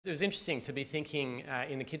It was interesting to be thinking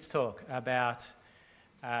in the kids' talk about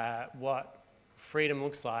what freedom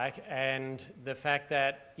looks like, and the fact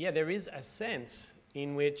that, there is a sense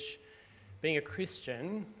in which being a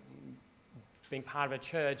Christian, being part of a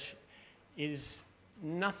church, is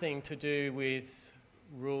nothing to do with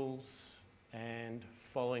rules and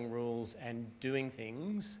following rules and doing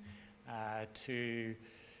things to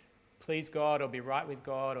please God or be right with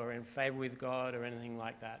God or in favour with God or anything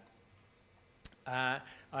like that.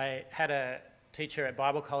 I had a teacher at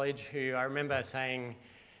Bible college who I remember saying,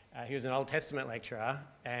 he was an Old Testament lecturer,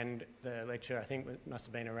 and the lecture I think must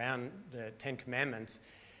have been around the Ten Commandments,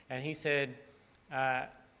 and he said,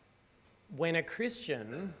 when a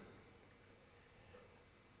Christian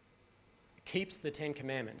keeps the Ten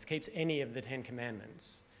Commandments, keeps any of the Ten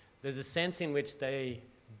Commandments, there's a sense in which they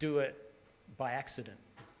do it by accident.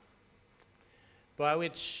 By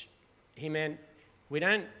which he meant we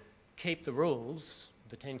don't keep the rules,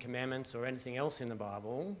 the Ten Commandments or anything else in the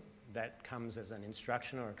Bible that comes as an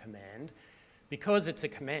instruction or a command, because it's a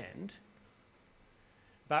command,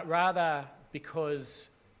 but rather because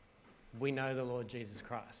we know the Lord Jesus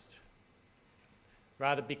Christ.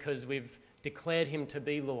 Rather because we've declared him to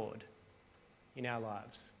be Lord in our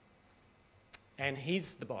lives. And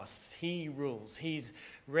he's the boss, he rules. He's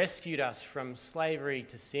rescued us from slavery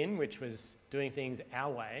to sin, which was doing things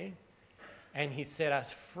our way, and he set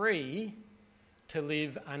us free to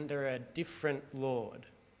live under a different Lord.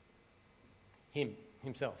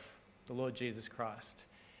 Himself, the Lord Jesus Christ.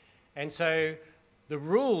 And so the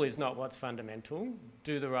rule is not what's fundamental,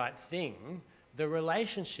 do the right thing. The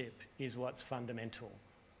relationship is what's fundamental.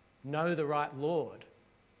 Know the right Lord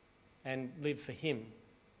and live for him.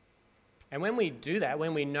 And when we do that,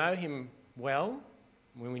 when we know him well,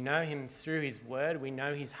 when we know him through his word, we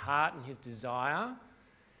know his heart and his desire,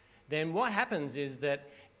 then what happens is that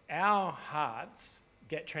our hearts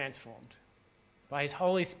get transformed. By his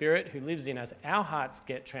Holy Spirit who lives in us, our hearts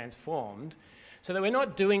get transformed so that we're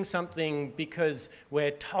not doing something because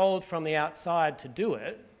we're told from the outside to do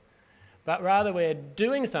it, but rather we're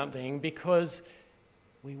doing something because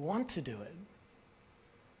we want to do it.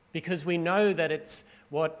 Because we know that it's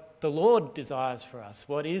what the Lord desires for us,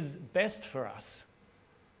 what is best for us.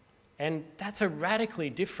 And that's a radically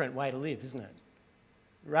different way to live, isn't it?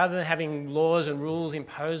 Rather than having laws and rules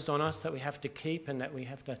imposed on us that we have to keep and that we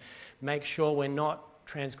have to make sure we're not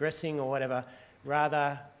transgressing or whatever,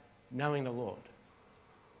 rather knowing the Lord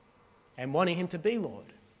and wanting him to be Lord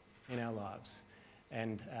in our lives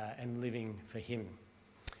and living for him.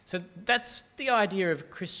 So that's the idea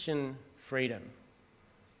of Christian freedom.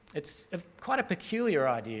 It's quite a peculiar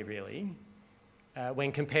idea, really,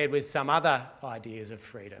 when compared with some other ideas of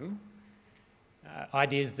freedom,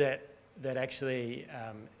 ideas that actually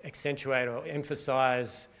accentuate or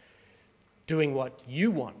emphasise doing what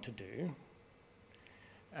you want to do.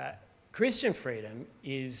 Christian freedom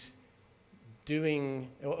is doing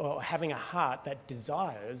or having a heart that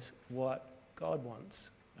desires what God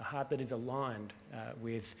wants, a heart that is aligned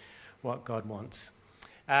with what God wants.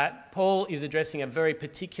 Paul is addressing a very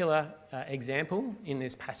particular example in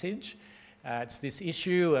this passage. It's this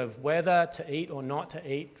issue of whether to eat or not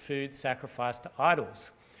to eat food sacrificed to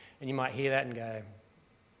idols. And you might hear that and go,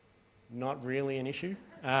 not really an issue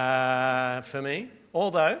for me,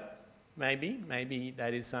 although maybe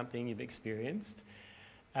that is something you've experienced.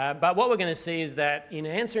 But what we're going to see is that in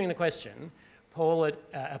answering the question, Paul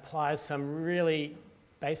applies some really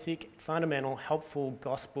basic, fundamental, helpful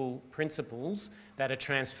gospel principles that are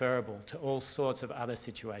transferable to all sorts of other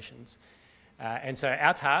situations. And so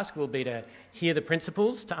our task will be to hear the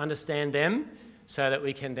principles, to understand them, so that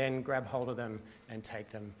we can then grab hold of them and take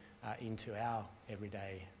them into our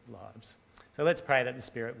everyday lives. So let's pray that the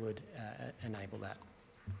Spirit would enable that.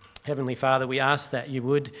 Heavenly Father, we ask that you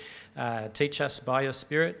would teach us by your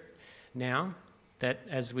Spirit now, that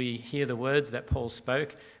as we hear the words that Paul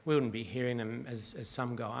spoke, we wouldn't be hearing them as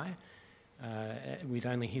some guy with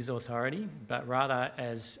only his authority, but rather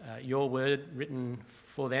as your word written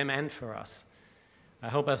for them and for us.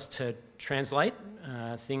 Help us to translate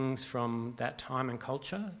things from that time and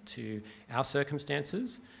culture to our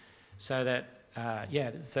circumstances, so that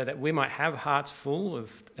we might have hearts full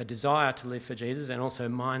of a desire to live for Jesus and also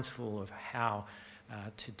minds full of how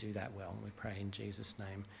to do that well. We pray in Jesus'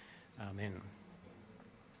 name. Amen.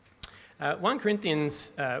 1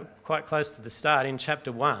 Corinthians, quite close to the start, in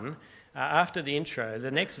chapter 1, after the intro,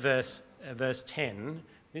 the next verse, verse 10,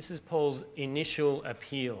 This is Paul's initial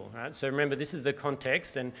appeal, right? So remember, this is the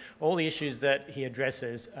context and all the issues that he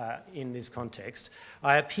addresses in this context.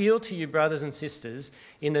 I appeal to you, brothers and sisters,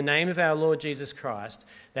 in the name of our Lord Jesus Christ,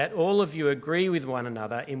 that all of you agree with one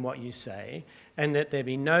another in what you say, and that there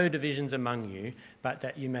be no divisions among you, but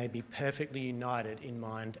that you may be perfectly united in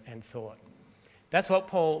mind and thought. That's what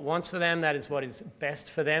Paul wants for them. That is what is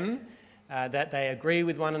best for them, that they agree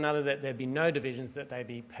with one another, that there be no divisions, that they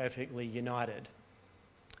be perfectly united.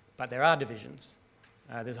 But there are divisions.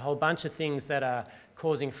 There's a whole bunch of things that are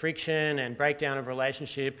causing friction and breakdown of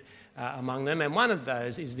relationship among them. And one of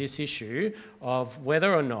those is this issue of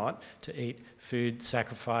whether or not to eat food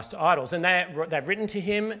sacrificed to idols. And they've written to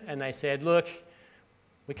him and they said, look,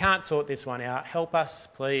 we can't sort this one out. Help us,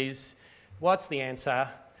 please. What's the answer?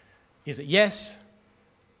 Is it yes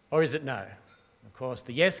or is it no? Of course,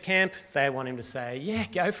 the yes camp, they want him to say, yeah,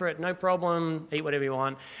 go for it, no problem, eat whatever you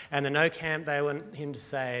want. And the no camp, they want him to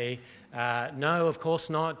say, no, of course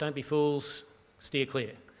not, don't be fools, steer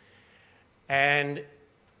clear. And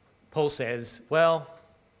Paul says, well,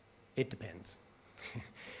 it depends.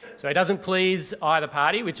 So he doesn't please either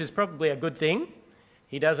party, which is probably a good thing.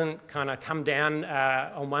 He doesn't kind of come down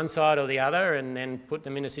on one side or the other and then put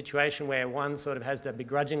them in a situation where one sort of has to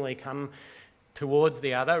begrudgingly come towards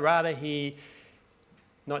the other. Rather, he,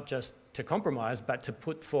 not just to compromise, but to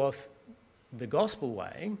put forth the gospel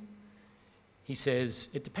way, he says,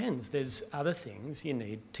 it depends. There's other things you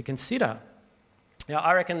need to consider. Now,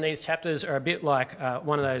 I reckon these chapters are a bit like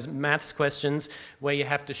one of those maths questions where you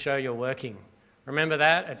have to show you're working. Remember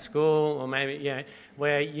that at school, or maybe,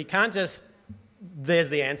 where you can't just, there's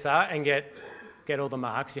the answer and get all the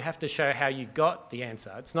marks. You have to show how you got the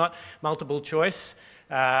answer. It's not multiple choice,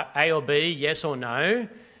 A or B, yes or no.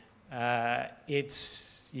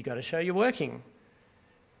 You got to show you're working.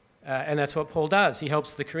 And that's what Paul does. He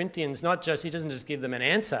helps the Corinthians, he doesn't just give them an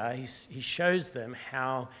answer, he shows them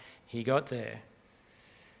how he got there.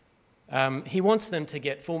 He wants them to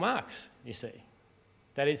get full marks, you see.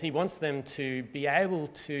 That is, he wants them to be able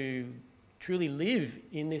to truly live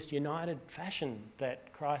in this united fashion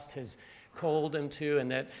that Christ has called them to and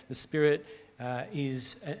that the Spirit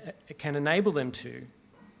can enable them to.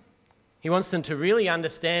 He wants them to really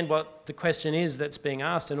understand what the question is that's being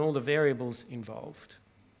asked and all the variables involved.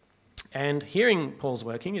 And hearing Paul's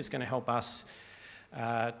working is going to help us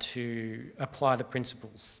to apply the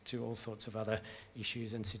principles to all sorts of other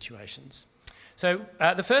issues and situations. So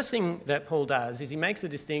the first thing that Paul does is he makes a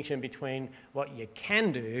distinction between what you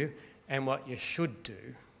can do and what you should do.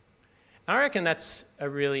 I reckon that's a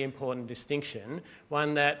really important distinction,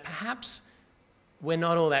 one that perhaps we're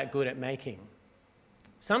not all that good at making.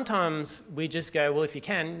 Sometimes we just go, well, if you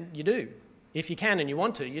can, you do. If you can and you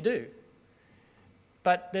want to, you do.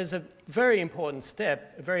 But there's a very important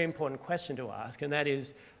step, a very important question to ask, and that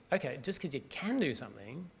is, okay, just because you can do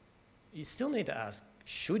something, you still need to ask,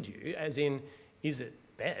 should you? As in, is it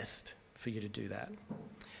best for you to do that?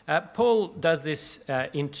 Paul does this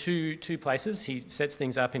in two places. He sets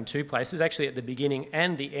things up in two places, actually at the beginning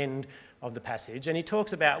and the end of the passage, and he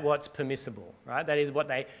talks about what's permissible, right? That is what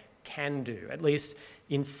they can do, at least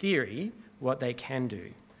in theory, what they can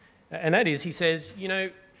do. And that is, he says, in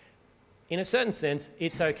a certain sense,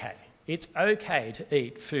 it's okay. It's okay to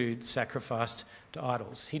eat food sacrificed to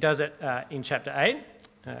idols. He does it in chapter 8,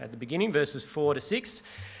 at the beginning, verses 4 to 6,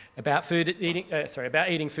 about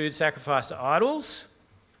eating food sacrificed to idols.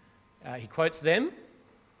 He quotes them.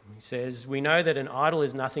 He says, we know that an idol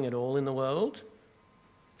is nothing at all in the world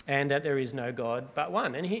and that there is no God but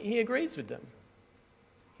one. And he agrees with them.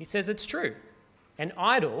 He says it's true. An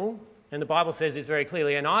idol, and the Bible says this very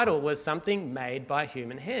clearly, an idol was something made by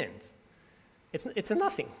human hands. It's a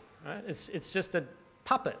nothing, right? It's just a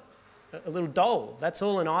puppet, a little doll. That's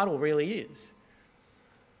all an idol really is.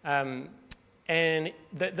 And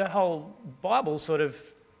the whole Bible sort of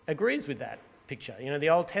agrees with that picture. The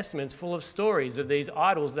Old Testament's full of stories of these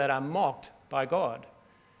idols that are mocked by God.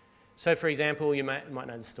 So, for example, you might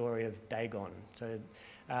know the story of Dagon. So,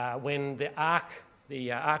 when the Ark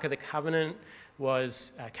of the Covenant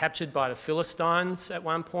was captured by the Philistines at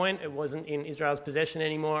one point. It wasn't in Israel's possession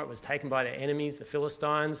anymore. It was taken by their enemies, the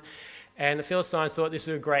Philistines. And the Philistines thought this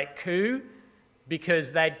was a great coup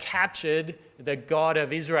because they'd captured the God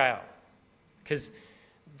of Israel, because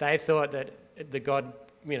they thought that the God,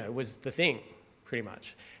 was the thing, pretty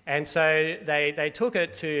much. And so they took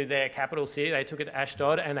it to their capital city, they took it to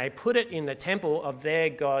Ashdod, and they put it in the temple of their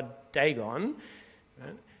god Dagon,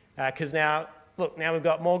 because now we've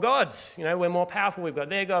got more gods. We're more powerful. We've got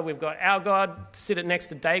their God. We've got our God. Sit it next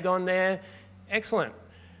to Dagon there. Excellent.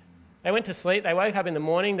 They went to sleep. They woke up in the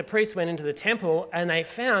morning. The priests went into the temple and they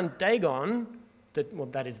found Dagon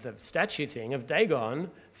that is the statue thing of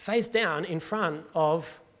Dagon, face down in front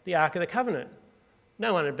of the Ark of the Covenant.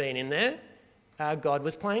 No one had been in there. God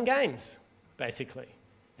was playing games, basically.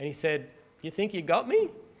 And he said, "You think you got me?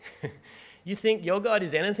 You think your God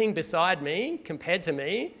is anything beside me, compared to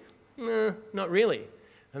me? No, not really."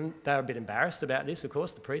 And they were a bit embarrassed about this, of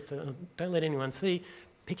course. The priest said, "Oh, don't let anyone see.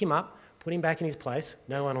 Pick him up, put him back in his place.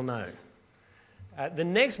 No one will know." The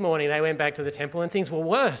next morning, they went back to the temple and things were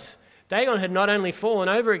worse. Dagon had not only fallen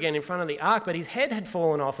over again in front of the ark, but his head had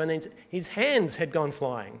fallen off and his hands had gone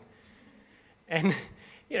flying. And,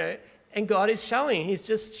 and God is he's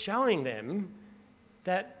just showing them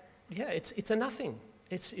that, it's a nothing.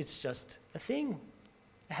 It's just a thing.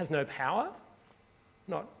 It has no power,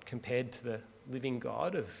 not compared to the living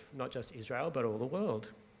God of not just Israel, but all the world.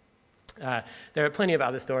 There are plenty of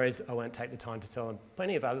other stories, I won't take the time to tell them,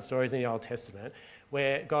 plenty of other stories in the Old Testament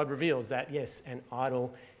where God reveals that, yes, an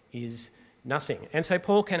idol is nothing. And so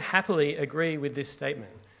Paul can happily agree with this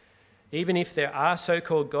statement. Even if there are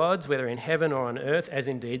so-called gods, whether in heaven or on earth, as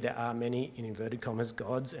indeed there are many, in inverted commas,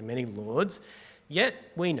 gods and many lords, yet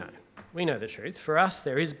we know the truth. For us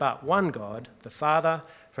there is but one God, the Father,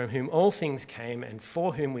 from whom all things came and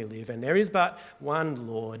for whom we live, and there is but one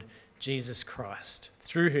Lord, Jesus Christ,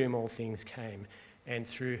 through whom all things came and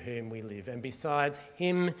through whom we live. And besides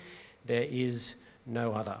him there is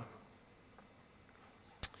no other.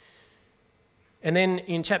 And then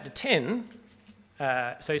in chapter 10,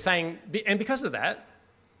 so he's saying, and because of that,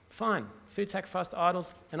 fine, food sacrificed to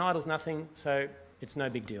idols, an idol's nothing, so it's no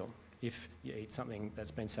big deal if you eat something that's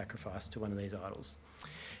been sacrificed to one of these idols.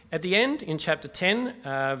 At the end, in chapter 10,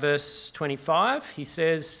 verse 25, he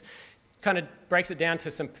says, kind of breaks it down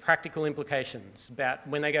to some practical implications about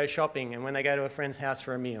when they go shopping and when they go to a friend's house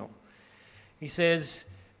for a meal. He says,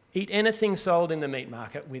 "Eat anything sold in the meat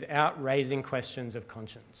market without raising questions of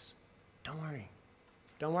conscience." Don't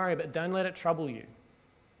worry, but don't let it trouble you.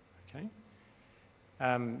 Okay?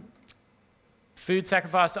 Food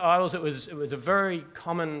sacrificed to idols, it was a very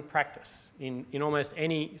common practice in almost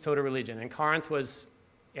any sort of religion. And Corinth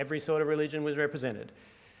every sort of religion was represented.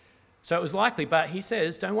 So it was likely, but he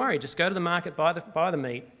says, don't worry, just go to the market, buy the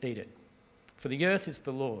meat, eat it. For the earth is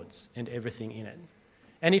the Lord's and everything in it.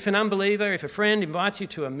 And if a friend invites you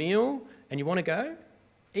to a meal and you want to go,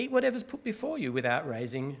 eat whatever's put before you without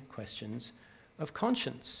raising questions of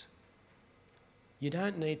conscience. You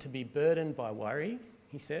don't need to be burdened by worry,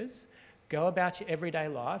 he says. Go about your everyday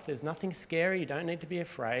life. There's nothing scary. You don't need to be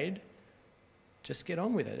afraid. Just get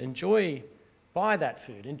on with it. Buy that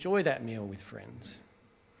food. Enjoy that meal with friends.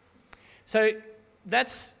 So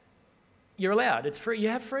you're allowed. It's free. You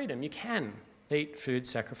have freedom. You can eat food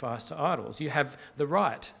sacrificed to idols. You have the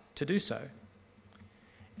right to do so.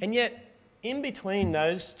 And yet, in between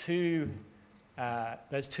those two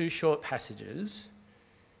short passages,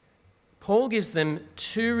 Paul gives them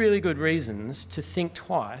two really good reasons to think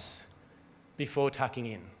twice before tucking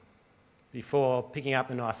in, before picking up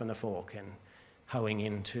the knife and the fork and hoeing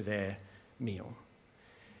into their meal.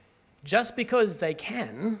 Just because they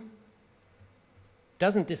can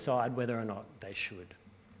doesn't decide whether or not they should.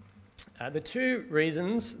 The two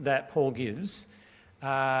reasons that Paul gives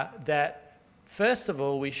are that, first of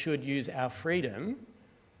all, we should use our freedom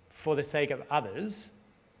for the sake of others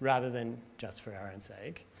rather than just for our own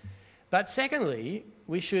sake. But secondly,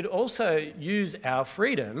 we should also use our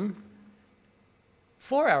freedom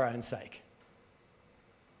for our own sake.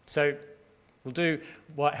 So we'll do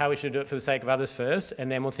how we should do it for the sake of others first,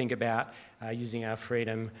 and then we'll think about using our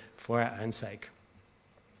freedom for our own sake.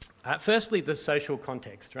 Firstly, the social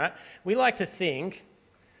context, right? We like to think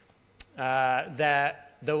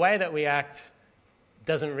that the way that we act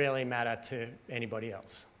doesn't really matter to anybody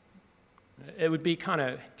else. It would be kind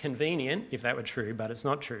of convenient if that were true, but it's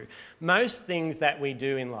not true. Most things that we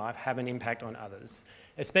do in life have an impact on others,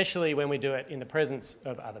 especially when we do it in the presence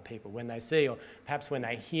of other people, when they see or perhaps when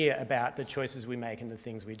they hear about the choices we make and the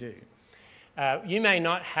things we do. You may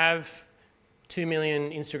not have 2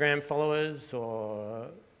 million Instagram followers or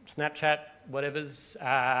Snapchat, whatever's.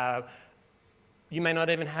 You may not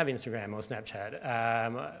even have Instagram or Snapchat.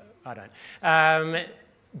 I don't.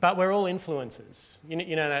 But we're all influencers.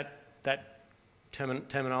 You know that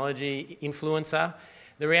terminology, influencer.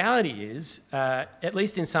 The reality is, at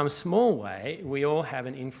least in some small way, we all have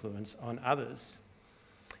an influence on others.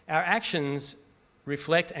 Our actions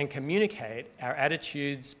reflect and communicate our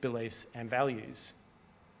attitudes, beliefs, and values.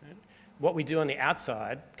 What we do on the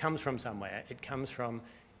outside comes from somewhere. It comes from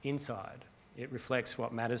inside. It reflects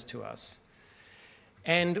what matters to us.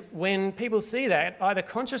 And when people see that, either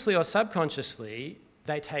consciously or subconsciously,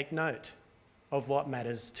 they take note of what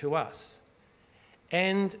matters to us.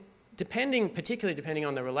 And particularly depending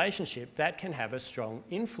on the relationship, that can have a strong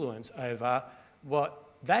influence over what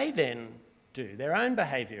they then do, their own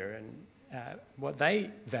behaviour and what they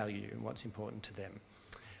value and what's important to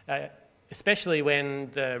them. Especially when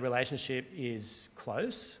the relationship is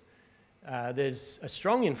close, there's a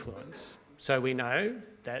strong influence. So we know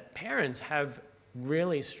that parents have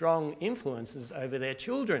really strong influences over their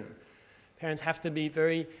children. Parents have to be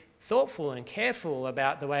very thoughtful and careful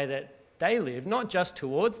about the way that they live, not just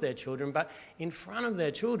towards their children, but in front of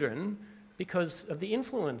their children, because of the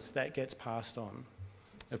influence that gets passed on.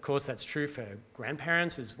 Of course, that's true for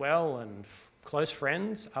grandparents as well, and close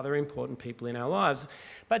friends, other important people in our lives.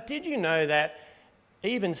 But did you know that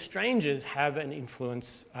even strangers have an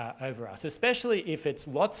influence over us, especially if it's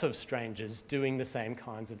lots of strangers doing the same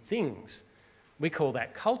kinds of things? We call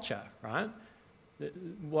that culture, right?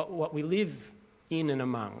 What we live in and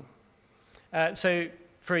among. So,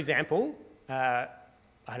 for example, I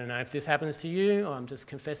don't know if this happens to you, or I'm just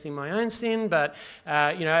confessing my own sin, but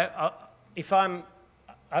if I'm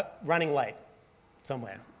running late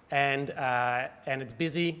somewhere and it's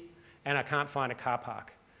busy and I can't find a car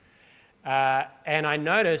park, and I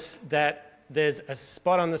notice that there's a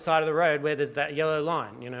spot on the side of the road where there's that yellow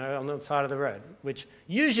line, on the side of the road, which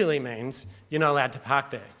usually means you're not allowed to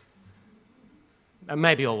park there.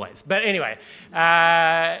 Maybe always. But anyway,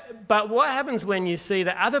 but what happens when you see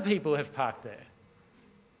that other people have parked there?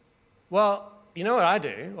 Well, you know what I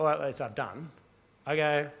do, or at least I've done? I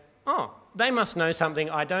go, oh, they must know something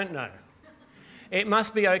I don't know. It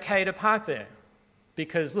must be okay to park there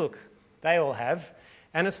because, look, they all have.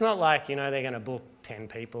 And it's not like, they're going to book 10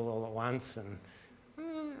 people all at once and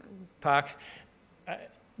park.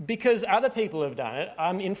 Because other people have done it,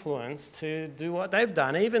 I'm influenced to do what they've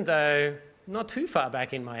done, even though not too far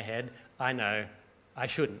back in my head, I know I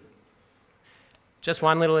shouldn't. Just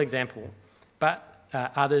one little example. But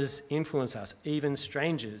others influence us. Even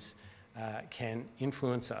strangers can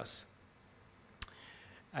influence us.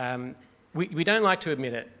 We don't like to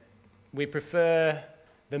admit it. We prefer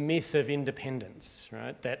the myth of independence,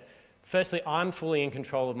 right? That firstly, I'm fully in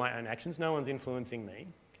control of my own actions. No one's influencing me.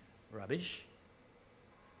 Rubbish.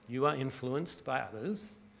 You are influenced by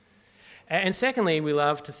others. And secondly, we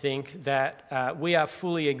love to think that we are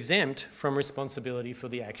fully exempt from responsibility for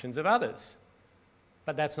the actions of others.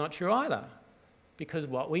 But that's not true either, because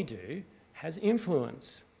what we do has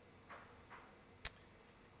influence.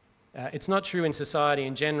 It's not true in society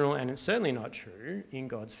in general, and it's certainly not true in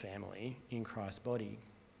God's family, in Christ's body.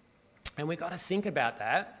 And we've got to think about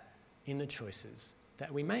that in the choices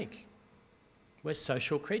that we make. We're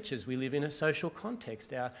social creatures. We live in a social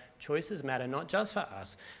context. Our choices matter not just for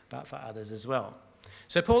us, but for others as well.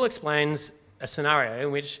 So Paul explains a scenario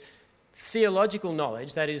in which theological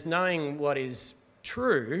knowledge, that is, knowing what is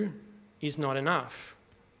true, is not enough.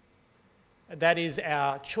 That is,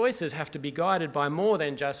 our choices have to be guided by more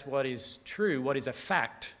than just what is true, what is a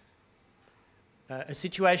fact. A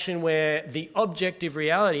situation where the objective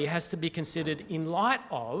reality has to be considered in light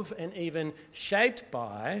of and even shaped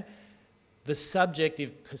by the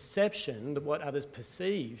subjective perception of what others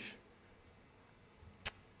perceive.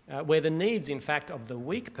 Where the needs, in fact, of the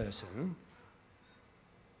weak person,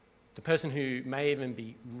 the person who may even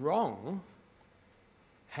be wrong,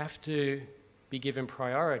 have to be given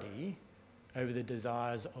priority over the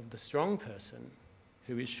desires of the strong person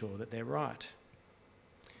who is sure that they're right.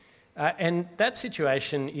 And that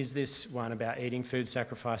situation is this one about eating food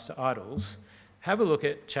sacrificed to idols. Have a look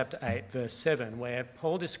at chapter 8, verse 7, where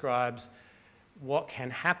Paul describes what can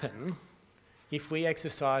happen if we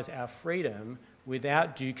exercise our freedom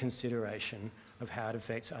without due consideration of how it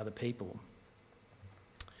affects other people.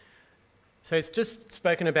 So it's just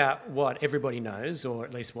spoken about what everybody knows, or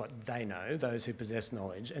at least what they know, those who possess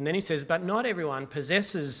knowledge. And then he says, but not everyone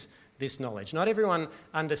possesses this knowledge. Not everyone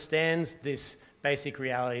understands this basic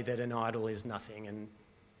reality that an idol is nothing and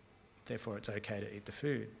therefore it's okay to eat the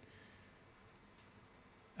food.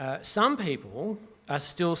 Some people are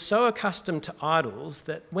still so accustomed to idols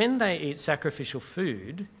that when they eat sacrificial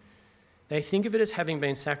food, they think of it as having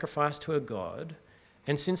been sacrificed to a god,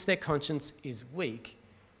 and since their conscience is weak,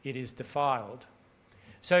 it is defiled.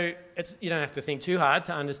 So you don't have to think too hard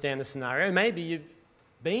to understand the scenario. Maybe you've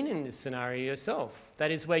been in this scenario yourself.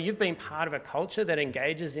 That is, where you've been part of a culture that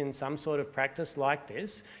engages in some sort of practice like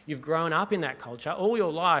this. You've grown up in that culture. All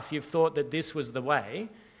your life you've thought that this was the way.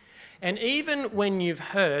 And even when you've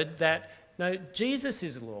heard that, no, Jesus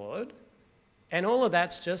is Lord, and all of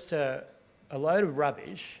that's just a load of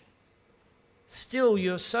rubbish, still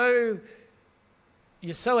you're so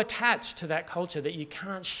attached to that culture that you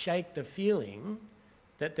can't shake the feeling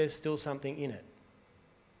that there's still something in it.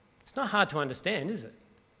 It's not hard to understand, is it?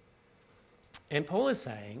 And Paul is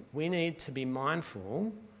saying we need to be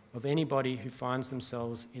mindful of anybody who finds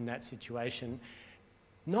themselves in that situation,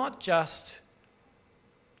 not just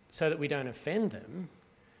so that we don't offend them,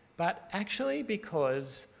 but actually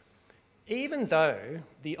because even though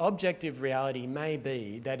the objective reality may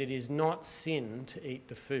be that it is not sin to eat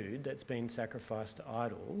the food that's been sacrificed to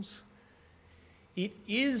idols, it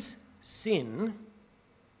is sin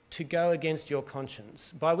to go against your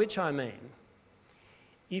conscience, by which I mean,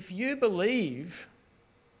 if you believe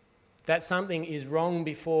that something is wrong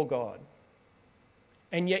before God,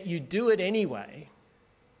 and yet you do it anyway,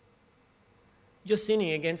 you're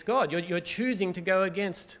sinning against God. You're choosing to go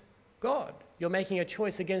against God. You're making a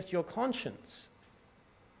choice against your conscience.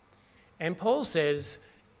 And Paul says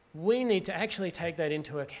we need to actually take that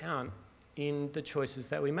into account in the choices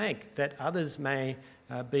that we make, that others may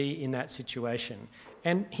be in that situation.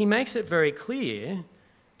 And he makes it very clear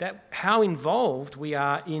that how involved we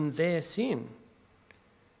are in their sin.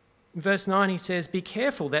 In verse 9 he says, "Be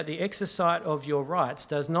careful that the exercise of your rights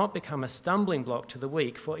does not become a stumbling block to the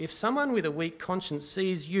weak, for if someone with a weak conscience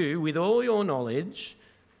sees you with all your knowledge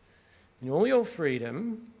and all your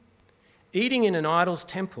freedom eating in an idol's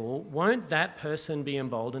temple, won't that person be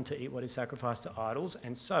emboldened to eat what is sacrificed to idols?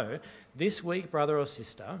 And so this weak brother or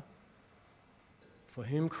sister for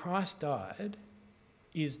whom Christ died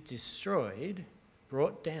is destroyed,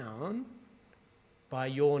 brought down by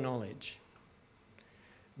your knowledge.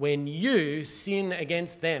 When you sin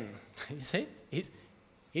against them," you see,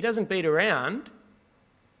 he doesn't beat around.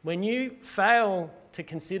 When you fail to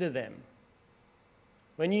consider them,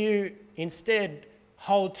 when you instead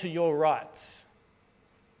hold to your rights,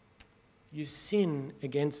 you sin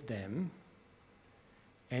against them,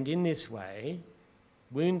 and in this way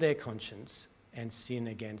wound their conscience and sin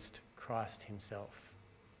against Christ himself.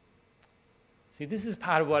 See, this is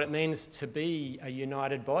part of what it means to be a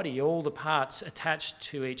united body, all the parts attached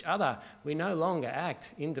to each other. We no longer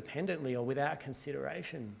act independently or without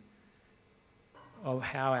consideration of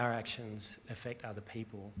how our actions affect other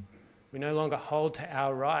people. We no longer hold to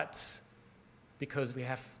our rights because we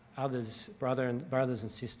have others, brothers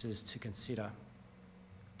and sisters to consider.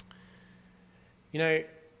 You know,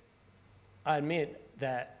 I admit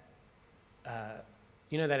that,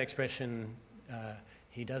 that expression,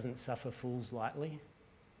 he doesn't suffer fools lightly.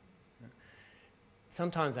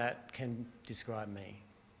 Sometimes that can describe me.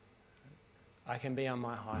 I can be on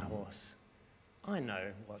my high horse. I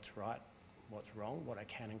know what's right, what's wrong, what I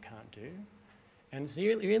can and can't do. And it's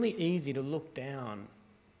really easy to look down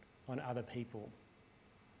on other people.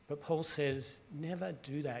 But Paul says, never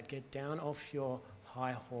do that. Get down off your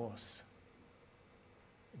high horse.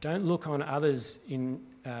 Don't look on others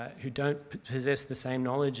who don't possess the same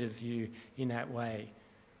knowledge of you in that way.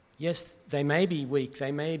 Yes, they may be weak,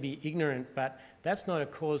 they may be ignorant, but that's not a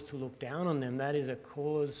cause to look down on them. That is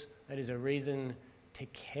a reason to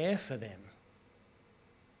care for them,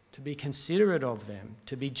 to be considerate of them,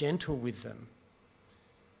 to be gentle with them.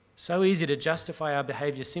 So easy to justify our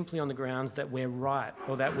behaviour simply on the grounds that we're right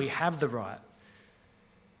or that we have the right.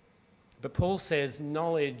 But Paul says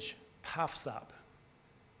knowledge puffs up,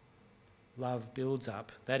 love builds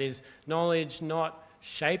up. That is, knowledge not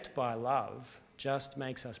shaped by love just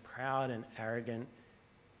makes us proud and arrogant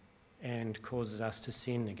and causes us to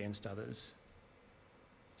sin against others.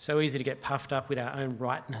 So easy to get puffed up with our own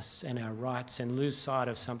rightness and our rights and lose sight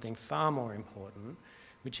of something far more important,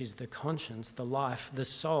 which is the conscience, the life, the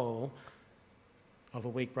soul of a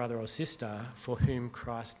weak brother or sister for whom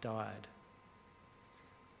Christ died.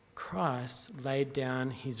 Christ laid down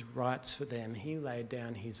his rights for them. He laid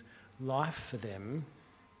down his life for them.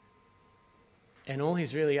 And all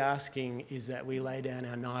he's really asking is that we lay down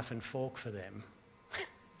our knife and fork for them.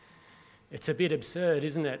 It's a bit absurd,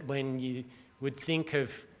 isn't it, when you would think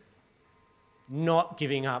of not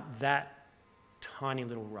giving up that tiny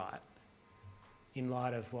little right in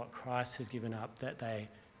light of what Christ has given up, that they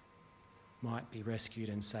might be rescued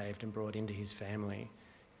and saved and brought into his family.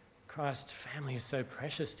 Christ's family is so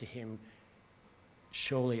precious to him.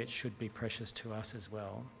 Surely it should be precious to us as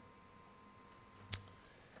well.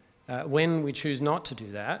 When we choose not to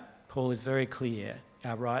do that, Paul is very clear,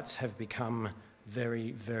 our rights have become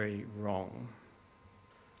very, very wrong.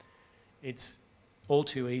 It's all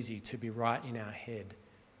too easy to be right in our head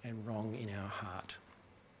and wrong in our heart.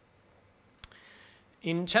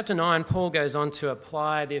 In chapter 9, Paul goes on to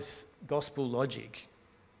apply this gospel logic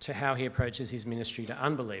to how he approaches his ministry to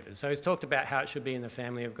unbelievers. So he's talked about how it should be in the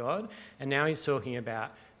family of God, and now he's talking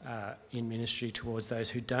about in ministry towards those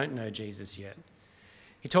who don't know Jesus yet.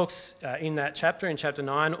 He talks in that chapter, in chapter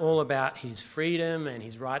 9, all about his freedom and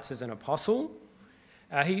his rights as an apostle,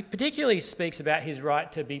 He particularly speaks about his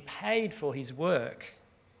right to be paid for his work.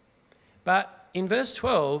 But in verse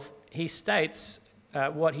 12, he states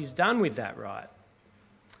what he's done with that right.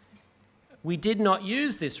 We did not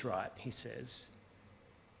use this right, he says.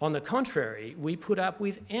 On the contrary, we put up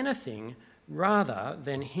with anything rather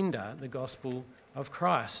than hinder the gospel of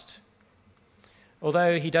Christ.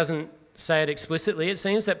 Although he doesn't say it explicitly, it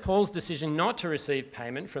seems that Paul's decision not to receive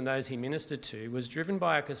payment from those he ministered to was driven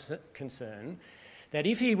by a concern that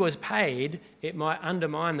if he was paid, it might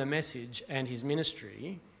undermine the message and his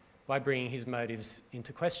ministry by bringing his motives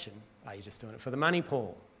into question. Are you just doing it for the money,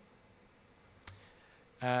 Paul?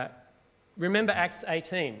 Remember Acts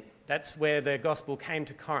 18. That's where the gospel came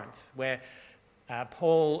to Corinth, where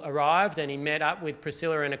Paul arrived and he met up with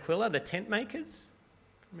Priscilla and Aquila, the tent makers.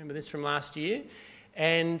 Remember this from last year?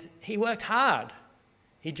 And he worked hard.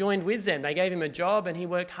 He joined with them. They gave him a job and he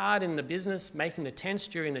worked hard in the business, making the tents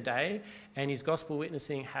during the day, and his gospel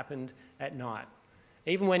witnessing happened at night.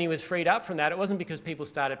 Even when he was freed up from that, it wasn't because people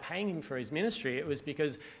started paying him for his ministry, it was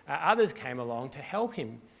because others came along to help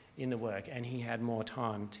him in the work and he had more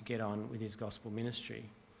time to get on with his gospel ministry.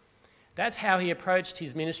 That's how he approached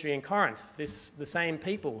his ministry in Corinth, the same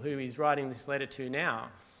people who he's writing this letter to now.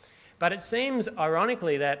 But it seems,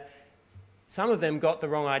 ironically, that some of them got the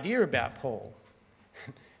wrong idea about Paul.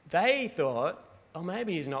 They thought, oh,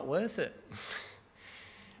 maybe he's not worth it.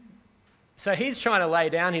 So he's trying to lay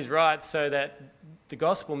down his rights so that the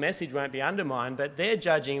gospel message won't be undermined, but they're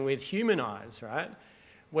judging with human eyes, right?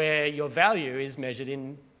 Where your value is measured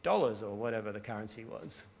in dollars or whatever the currency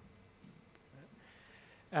was.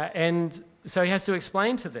 And so he has to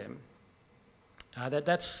explain to them that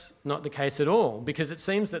that's not the case at all, because it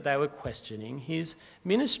seems that they were questioning his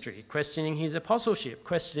ministry, questioning his apostleship,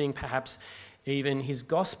 questioning perhaps even his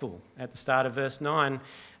gospel. At the start of verse 9,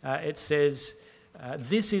 it says,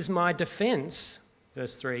 this is my defence,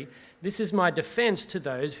 verse 3, this is my defence to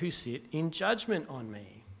those who sit in judgment on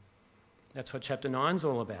me. That's what chapter 9 is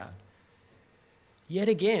all about. Yet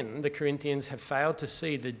again, the Corinthians have failed to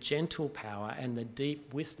see the gentle power and the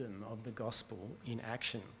deep wisdom of the gospel in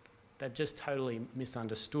action. They've just totally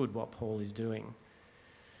misunderstood what Paul is doing.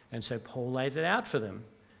 And so Paul lays it out for them.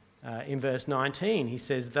 In verse 19, he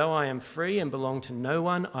says, though I am free and belong to no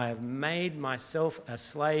one, I have made myself a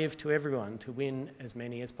slave to everyone to win as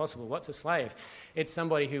many as possible. What's a slave? It's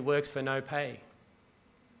somebody who works for no pay.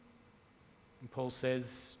 And Paul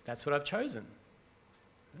says, that's what I've chosen.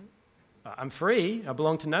 I'm free, I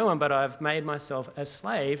belong to no one, but I've made myself a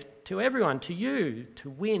slave to everyone, to you,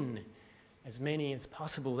 to win as many as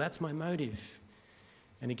possible. That's my motive.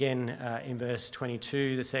 And again, in verse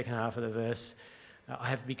 22, the second half of the verse, I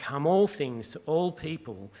have become all things to all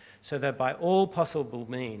people, so that by all possible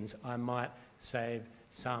means I might save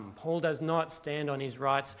some. Paul does not stand on his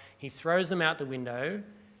rights. He throws them out the window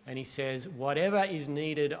and he says, whatever is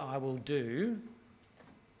needed I will do,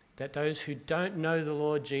 that those who don't know the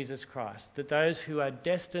Lord Jesus Christ, that those who are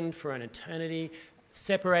destined for an eternity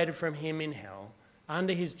separated from him in hell,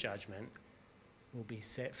 under his judgment, will be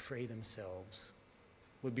set free themselves,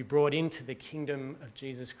 will be brought into the kingdom of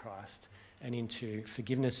Jesus Christ and into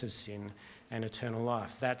forgiveness of sin and eternal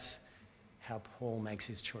life. That's how Paul makes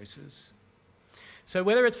his choices. So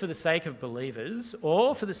whether it's for the sake of believers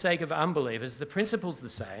or for the sake of unbelievers, the principle's the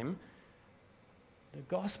same. The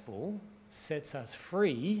gospel sets us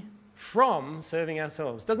free from serving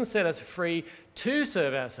ourselves. It doesn't set us free to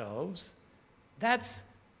serve ourselves. That's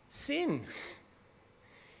sin.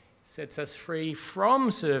 It sets us free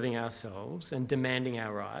from serving ourselves and demanding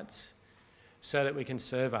our rights so that we can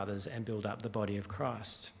serve others and build up the body of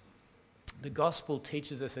Christ. The gospel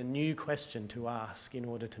teaches us a new question to ask in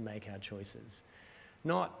order to make our choices.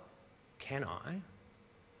 Not, can I,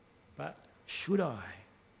 but should I?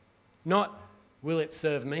 Not, will it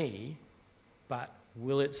serve me, but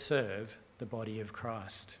will it serve the body of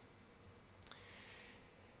Christ?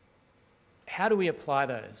 How do we apply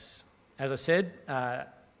those? As I said,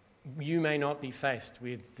 you may not be faced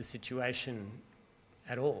with the situation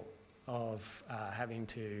at all of having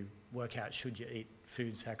to work out should you eat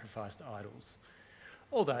food sacrificed to idols.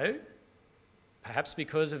 Although, perhaps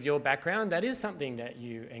because of your background, that is something that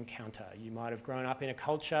you encounter. You might have grown up in a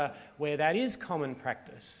culture where that is common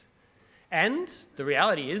practice. And the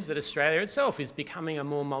reality is that Australia itself is becoming a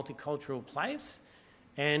more multicultural place,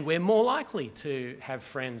 and we're more likely to have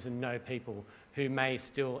friends and know people who may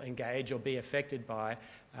still engage or be affected by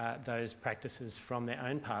those practices from their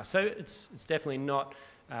own past. So it's definitely not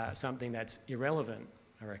something that's irrelevant,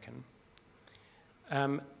 I reckon.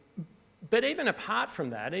 But even apart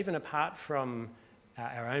from that, even apart from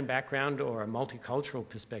our own background or a multicultural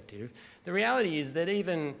perspective, the reality is that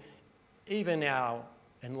even our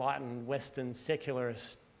enlightened, Western,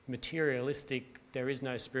 secularist, materialistic, there is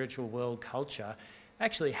no spiritual world culture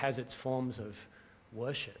actually has its forms of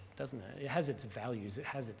worship, doesn't it? It has its values, it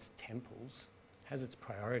has its temples, it has its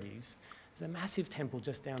priorities. There's a massive temple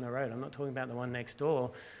just down the road. I'm not talking about the one next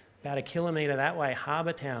door. About a kilometre that way,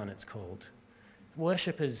 Harbour Town it's called.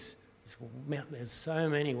 Worshippers, there's so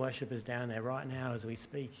many worshippers down there right now as we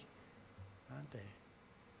speak, aren't there?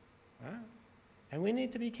 Right? And we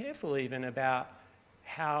need to be careful even about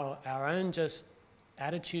how our own just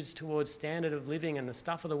attitudes towards standard of living and the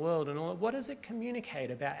stuff of the world and all, what does it communicate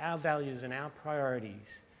about our values and our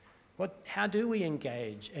priorities? How do we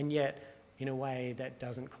engage and yet in a way that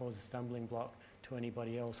doesn't cause a stumbling block to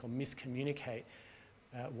anybody else or miscommunicate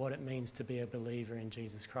what it means to be a believer in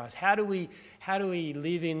Jesus Christ? How do we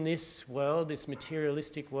live in this world, this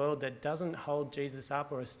materialistic world that doesn't hold Jesus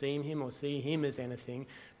up or esteem him or see him as anything,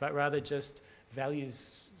 but rather just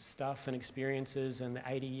values stuff and experiences and the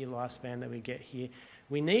 80-year lifespan that we get here?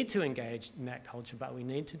 We need to engage in that culture, but we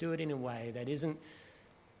need to do it in a way that isn't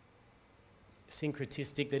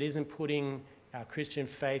syncretistic, that isn't putting our Christian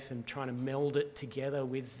faith and trying to meld it together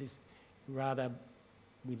with this. Rather,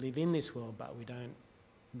 we live in this world, but we don't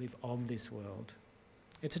live of this world.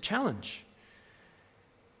 It's a challenge.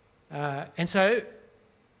 And so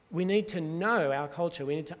we need to know our culture.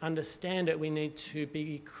 We need to understand it. We need to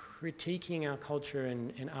be critiquing our culture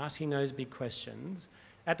and asking those big questions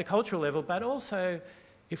at the cultural level, but also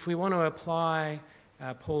if we want to apply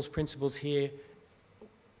Paul's principles here,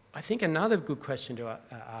 I think another good question to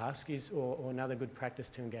ask is, or another good practice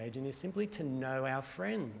to engage in, is simply to know our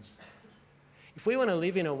friends. If we want to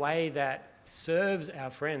live in a way that serves our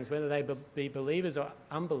friends, whether they be believers or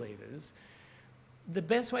unbelievers, the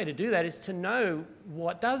best way to do that is to know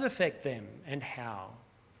what does affect them and how.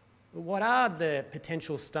 What are the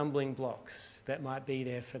potential stumbling blocks that might be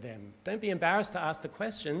there for them? Don't be embarrassed to ask the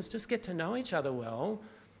questions, just get to know each other well,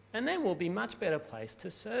 and then we'll be much better placed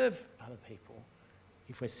to serve other people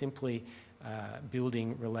if we're simply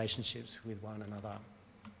building relationships with one another.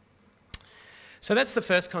 So that's the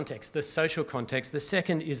first context, the social context. The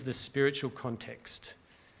second is the spiritual context.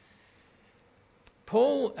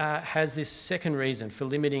 Paul has this second reason for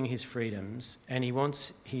limiting his freedoms, and he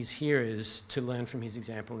wants his hearers to learn from his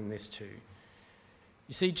example in this too.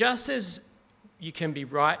 You see, just as you can be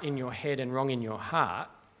right in your head and wrong in your heart,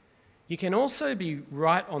 you can also be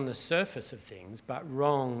right on the surface of things, but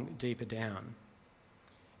wrong deeper down.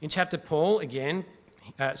 In chapter 10,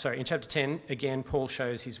 again, Paul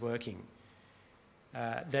shows his working.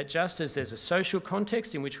 That just as there's a social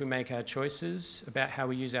context in which we make our choices about how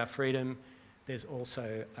we use our freedom, there's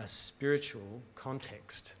also a spiritual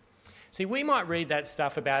context. See, we might read that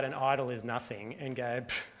stuff about an idol is nothing and go,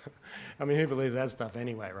 I mean, who believes that stuff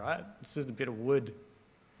anyway, right? It's just a bit of wood.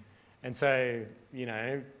 And so,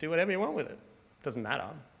 do whatever you want with it. Doesn't matter.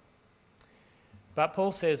 But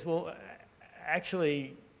Paul says, well,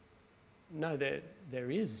 actually, no,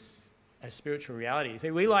 there is a spiritual reality.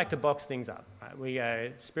 See, we like to box things up. Right? We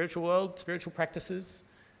go, spiritual world, spiritual practices,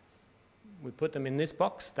 we put them in this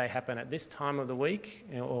box, they happen at this time of the week,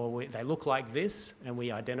 or they look like this, and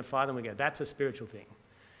we identify them, we go, that's a spiritual thing.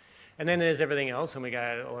 And then there's everything else, and we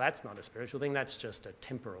go, well, that's not a spiritual thing, that's just a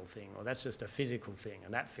temporal thing, or that's just a physical thing,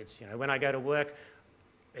 and that fits, when I go to work,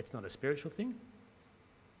 it's not a spiritual thing,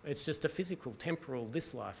 it's just a physical, temporal,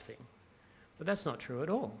 this life thing. But that's not true at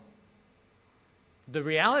all. The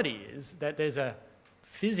reality is that there's a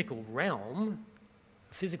physical realm,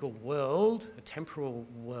 a physical world, a temporal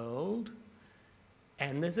world,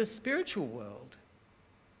 and there's a spiritual world.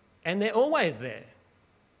 And they're always there.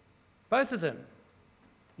 Both of them.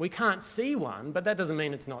 We can't see one, but that doesn't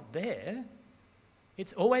mean it's not there.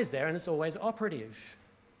 It's always there and it's always operative.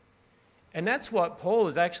 And that's what Paul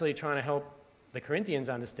is actually trying to help the Corinthians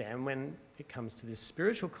understand when it comes to this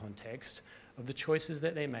spiritual context of the choices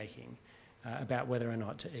that they're making about whether or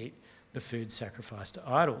not to eat the food sacrificed to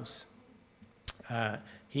idols.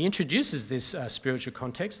 He introduces this spiritual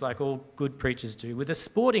context, like all good preachers do, with a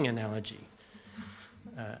sporting analogy.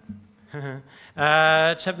 Chapter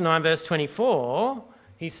 9, verse 24,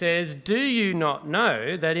 he says, "Do you not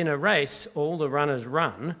know that in a race all the runners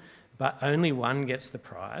run, but only one gets the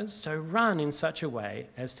prize? So run in such a way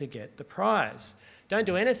as to get the prize. Don't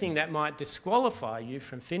do anything that might disqualify you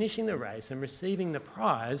from finishing the race and receiving the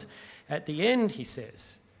prize at the end," he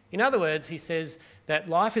says. In other words, he says that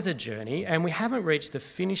life is a journey and we haven't reached the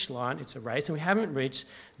finish line. It's a race and we haven't reached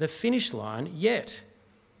the finish line yet.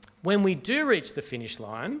 When we do reach the finish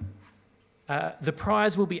line, the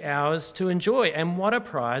prize will be ours to enjoy. And what a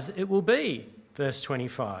prize it will be, verse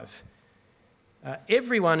 25.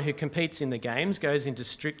 Everyone who competes in the games goes into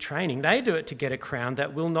strict training. They do it to get a crown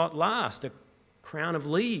that will not last, a crown of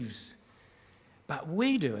leaves. But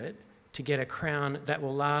we do it to get a crown that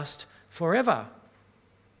will last forever.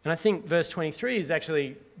 And I think verse 23 is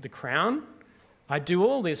actually the crown. I do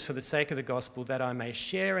all this for the sake of the gospel, that I may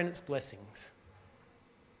share in its blessings.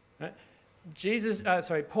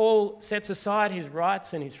 Paul sets aside his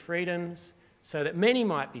rights and his freedoms so that many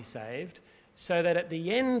might be saved, so that at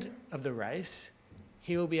the end of the race,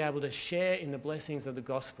 he will be able to share in the blessings of the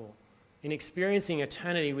gospel, in experiencing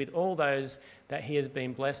eternity with all those that he has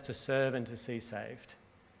been blessed to serve and to see saved.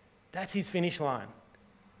 That's his finish line.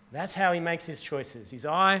 That's how he makes his choices. His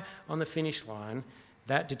eye on the finish line,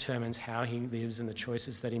 that determines how he lives and the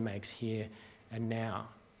choices that he makes here and now.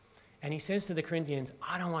 And he says to the Corinthians,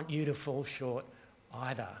 I don't want you to fall short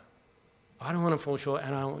either. I don't want to fall short,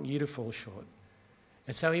 and I don't want you to fall short.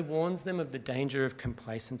 And so he warns them of the danger of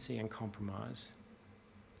complacency and compromise.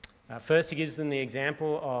 First, he gives them the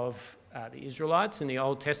example of the Israelites in the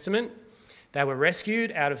Old Testament. They were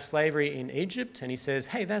rescued out of slavery in Egypt, and he says,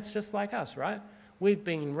 hey, that's just like us, right? We've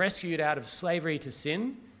been rescued out of slavery to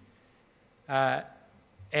sin. Then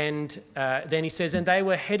he says, and they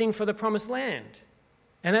were heading for the promised land.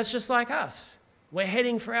 And that's just like us. We're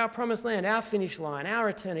heading for our promised land, our finish line, our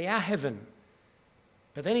eternity, our heaven.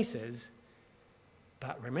 But then he says,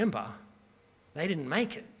 but remember, they didn't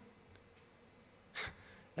make it.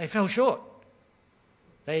 They fell short.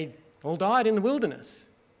 They all died in the wilderness.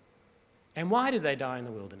 And why did they die in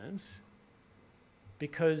the wilderness?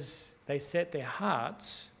 Because they set their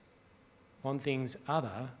hearts on things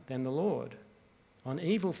other than the Lord, on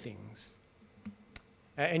evil things.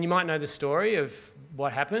 And you might know the story of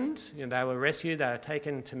what happened. They were rescued, they were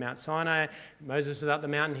taken to Mount Sinai. Moses is up the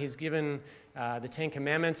mountain, he's given the Ten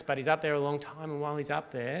Commandments, but he's up there a long time, and while he's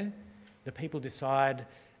up there, the people decide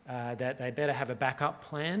that they better have a backup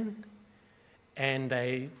plan, and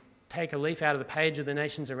they take a leaf out of the page of the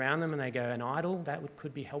nations around them and they go, an idol, that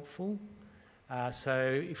could be helpful.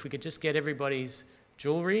 So if we could just get everybody's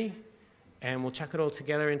jewellery and we'll chuck it all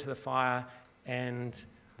together into the fire and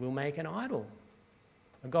we'll make an idol,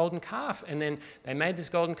 a golden calf. And then they made this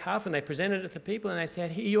golden calf and they presented it to the people and they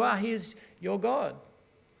said, here you are, here's your God.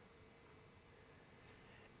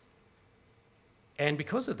 And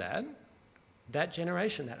because of that, that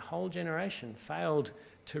generation, that whole generation, failed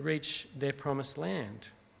to reach their promised land.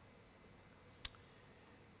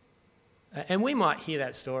 And we might hear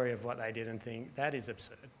that story of what they did and think, that is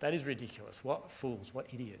absurd, that is ridiculous, what fools, what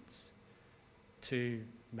idiots, to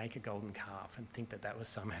make a golden calf and think that that was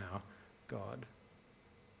somehow God.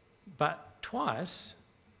 But twice,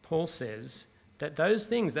 Paul says that those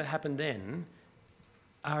things that happened then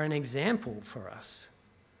are an example for us.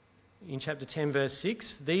 In chapter 10, verse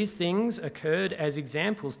 6, these things occurred as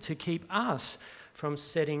examples to keep us from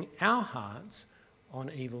setting our hearts on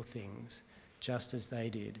evil things, just as they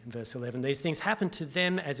did. In verse 11, these things happened to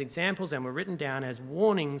them as examples and were written down as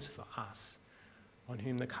warnings for us, on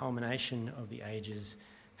whom the culmination of the ages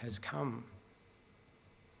has come.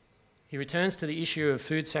 He returns to the issue of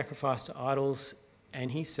food sacrificed to idols,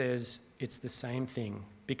 and he says it's the same thing.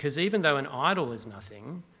 Because even though an idol is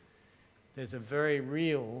nothing, there's a very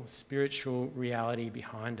real spiritual reality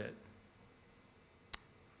behind it.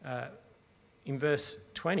 In verse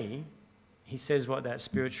 20, he says what that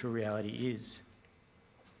spiritual reality is.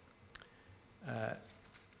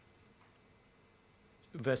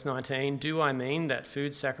 Verse 19, do I mean that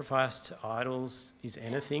food sacrificed to idols is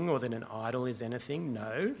anything, or that an idol is anything?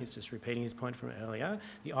 No, he's just repeating his point from earlier.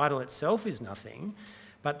 The idol itself is nothing,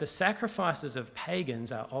 but the sacrifices of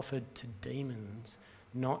pagans are offered to demons,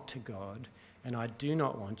 not to God, and I do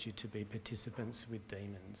not want you to be participants with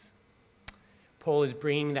demons. Paul is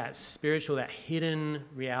bringing that spiritual, that hidden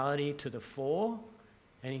reality to the fore,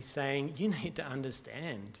 and he's saying, you need to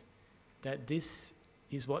understand that this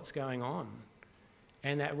is what's going on,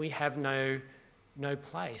 and that we have no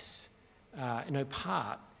place, no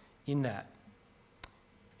part in that.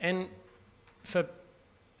 And for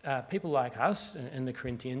people like us and the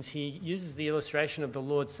Corinthians, he uses the illustration of the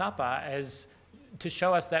Lord's Supper as to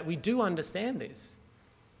show us that we do understand this.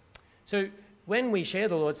 So when we share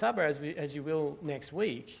the Lord's Supper, as you will next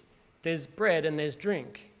week, there's bread and there's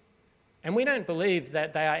drink. And we don't believe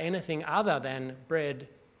that they are anything other than bread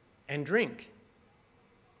and drink.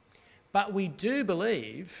 But we do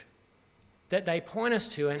believe that they point us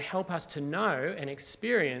to and help us to know and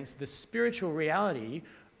experience the spiritual reality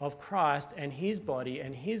of Christ and his body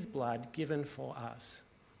and his blood given for us.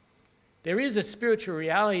 There is a spiritual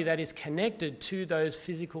reality that is connected to those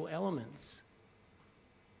physical elements.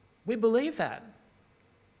 We believe that.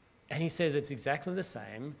 And he says it's exactly the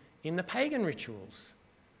same in the pagan rituals.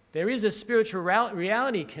 There is a spiritual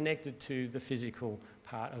reality connected to the physical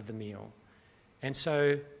part of the meal. And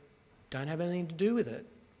so don't have anything to do with it.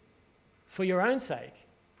 For your own sake,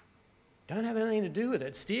 don't have anything to do with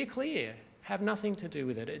it. Steer clear. Have nothing to do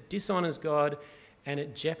with it. It dishonours God and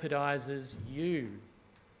it jeopardises you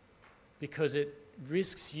because it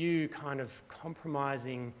risks you kind of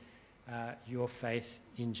compromising your faith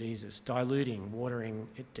in Jesus, diluting, watering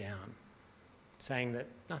it down, saying that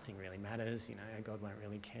nothing really matters, God won't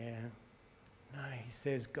really care. No, he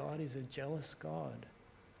says God is a jealous God,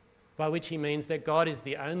 by which he means that God is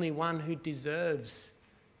the only one who deserves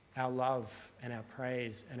our love and our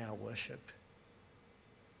praise and our worship.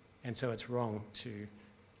 And so it's wrong to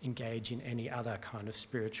engage in any other kind of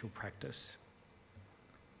spiritual practice.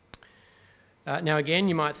 Now again,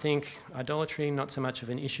 you might think idolatry, not so much of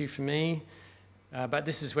an issue for me, but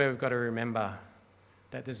this is where we've got to remember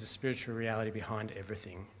that there's a spiritual reality behind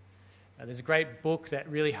everything. There's a great book that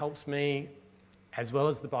really helps me, as well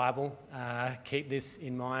as the Bible, keep this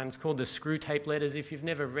in mind. It's called The Screw Tape Letters. If you've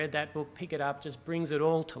never read that book, pick it up. Just brings it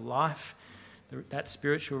all to life, that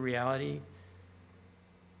spiritual reality,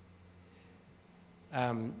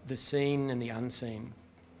 the seen and the unseen.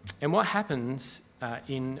 And what happens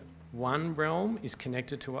in one realm is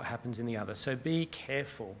connected to what happens in the other. So be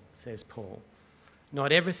careful, says Paul.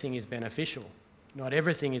 Not everything is beneficial. Not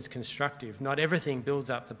everything is constructive. Not everything builds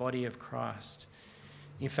up the body of Christ.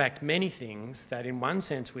 In fact, many things that in one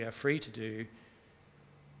sense we are free to do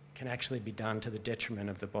can actually be done to the detriment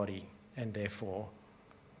of the body and therefore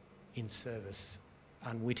in service,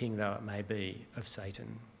 unwitting though it may be, of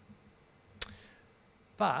Satan.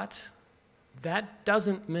 But that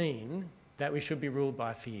doesn't mean that we should be ruled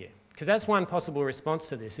by fear. Because that's one possible response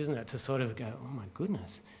to this, isn't it? To sort of go, oh my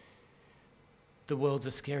goodness, the world's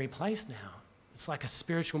a scary place now. It's like a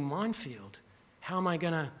spiritual minefield. How am I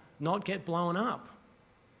going to not get blown up?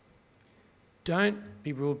 Don't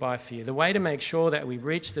be ruled by fear. The way to make sure that we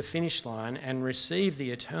reach the finish line and receive the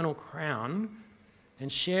eternal crown and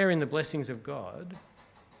share in the blessings of God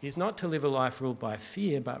is not to live a life ruled by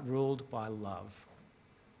fear, but ruled by love.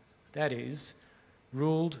 That is,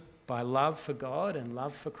 ruled by love for God and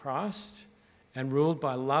love for Christ, and ruled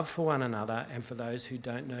by love for one another and for those who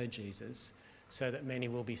don't know Jesus, so that many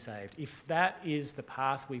will be saved. If that is the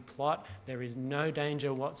path we plot, there is no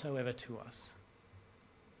danger whatsoever to us.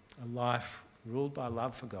 A life ruled by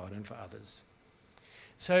love for God and for others.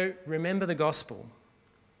 So remember the gospel.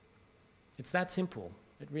 It's that simple.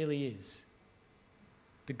 It really is.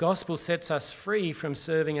 The gospel sets us free from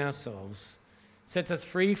serving ourselves, sets us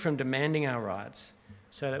free from demanding our rights,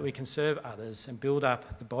 so that we can serve others and build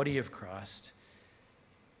up the body of Christ.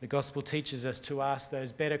 The gospel teaches us to ask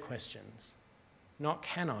those better questions. Not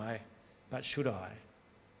can I, but should I?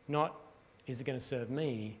 Not is it going to serve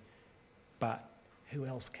me, but who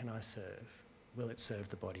else can I serve? Will it serve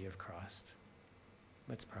the body of Christ?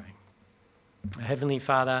 Let's pray. Heavenly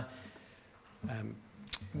Father,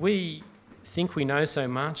 we think we know so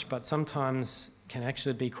much, but sometimes can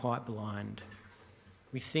actually be quite blind.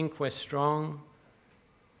 We think we're strong,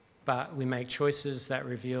 but we make choices that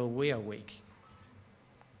reveal we are weak.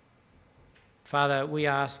 Father, we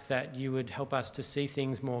ask that you would help us to see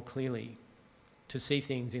things more clearly, to see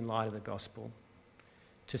things in light of the gospel,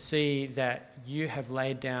 to see that you have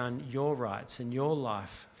laid down your rights and your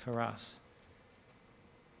life for us,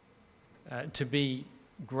 to be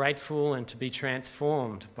grateful and to be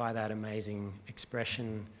transformed by that amazing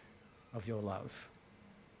expression of your love.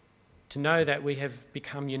 To know that we have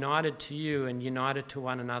become united to you and united to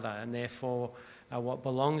one another, and therefore what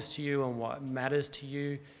belongs to you and what matters to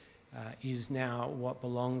you is now what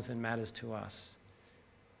belongs and matters to us.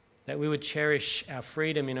 That we would cherish our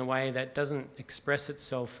freedom in a way that doesn't express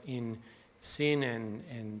itself in sin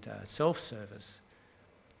and self-service,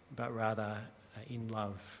 but rather in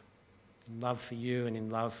love. In love for you and in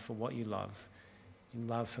love for what you love. In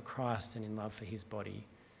love for Christ and in love for his body.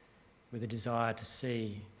 With a desire to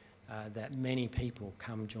see that many people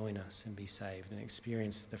come join us and be saved and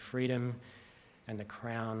experience the freedom and the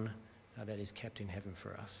crown that is kept in heaven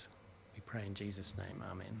for us. We pray in Jesus' name,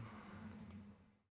 amen.